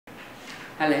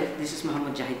Hello, this is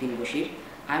Zahid Bashir.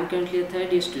 I am currently a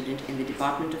third year student in the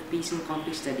Department of Peace and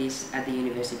Conflict Studies at the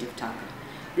University of Dhaka.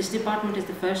 This department is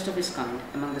the first of its kind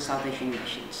among the South Asian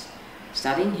nations.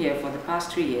 Studying here for the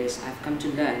past 3 years, I have come to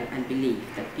learn and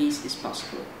believe that peace is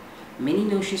possible. Many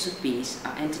notions of peace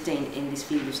are entertained in this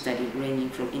field of study, ranging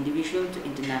from individual to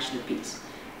international peace.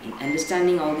 In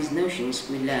understanding all these notions,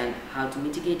 we learn how to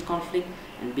mitigate conflict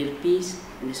and build peace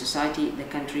in the society, the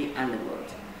country and the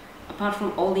world. Apart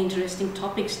from all the interesting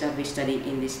topics that we study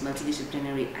in this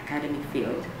multidisciplinary academic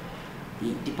field,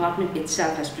 the department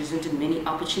itself has presented many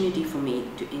opportunities for me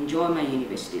to enjoy my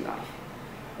university life.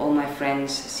 All my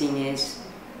friends, seniors,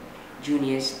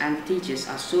 juniors and teachers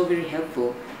are so very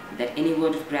helpful that any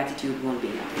word of gratitude won't be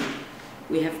enough.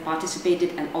 We have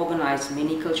participated and organized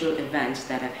many cultural events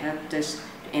that have helped us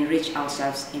to enrich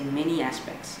ourselves in many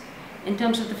aspects. In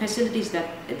terms of the facilities that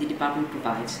the department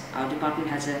provides, our department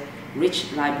has a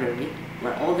rich library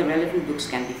where all the relevant books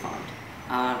can be found.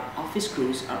 Our office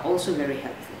crews are also very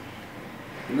helpful.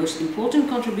 The most important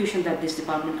contribution that this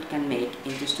department can make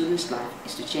into students' life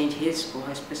is to change his or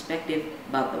her perspective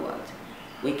about the world.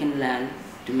 We can learn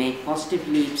to make positive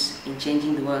leaps in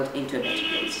changing the world into a better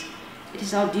place. It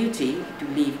is our duty to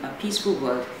leave a peaceful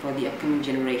world for the upcoming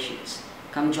generations.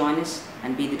 Come join us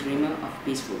and be the dreamer of a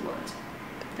peaceful world.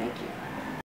 Thank you.